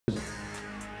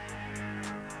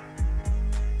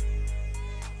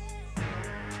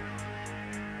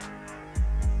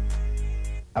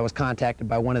I was contacted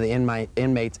by one of the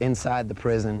inmates inside the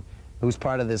prison who's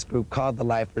part of this group called the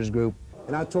Lifers Group.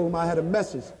 And I told him I had a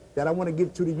message that I want to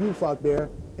give to the youth out there,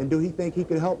 and do he think he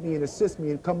could help me and assist me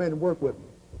and come in and work with me?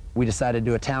 We decided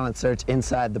to do a talent search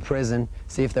inside the prison,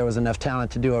 see if there was enough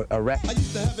talent to do a record. I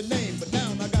used to have a name, but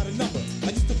now I got a number. I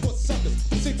used to put suckers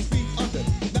 6 feet under.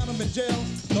 Now I'm in jail,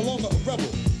 no longer a rebel.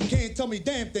 Can't tell me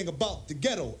damn thing about the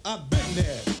ghetto. I've been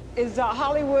there. Is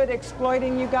Hollywood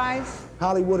exploiting you guys?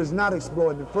 Hollywood is not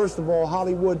exploiting. First of all,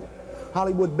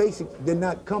 Hollywood Basic did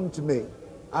not come to me.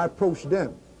 I approached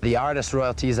them. The artist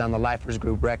royalties on the Lifers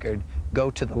Group record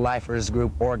go to the Lifers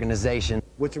Group organization,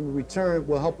 which in return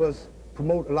will help us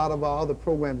promote a lot of our other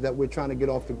programs that we're trying to get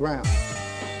off the ground.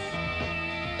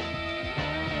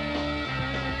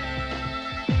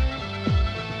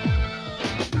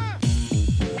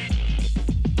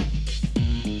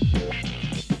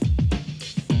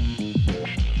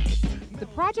 The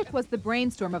project was the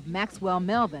brainstorm of Maxwell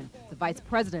Melvins, the vice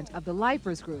president of the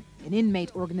Lifers Group, an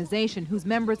inmate organization whose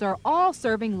members are all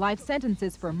serving life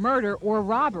sentences for murder or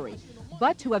robbery,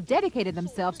 but who have dedicated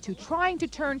themselves to trying to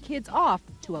turn kids off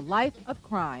to a life of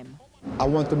crime. I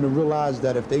want them to realize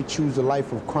that if they choose a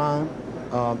life of crime,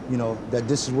 you know, that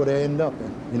this is where they end up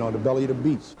in, you know, the belly of the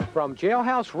beast. From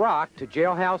jailhouse rock to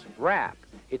jailhouse rap,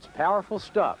 it's powerful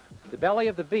stuff. The Belly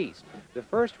of the Beast, the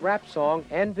first rap song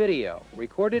and video,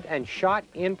 recorded and shot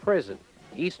in prison,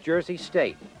 East Jersey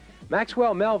State.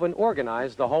 Maxwell Melvin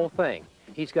organized the whole thing.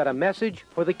 He's got a message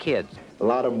for the kids. A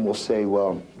lot of them will say,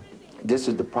 well, this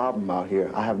is the problem out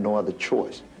here. I have no other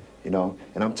choice, you know?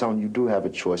 And I'm telling you, you do have a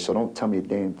choice, so don't tell me a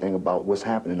damn thing about what's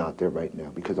happening out there right now,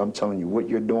 because I'm telling you, what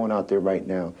you're doing out there right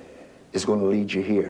now is going to lead you here.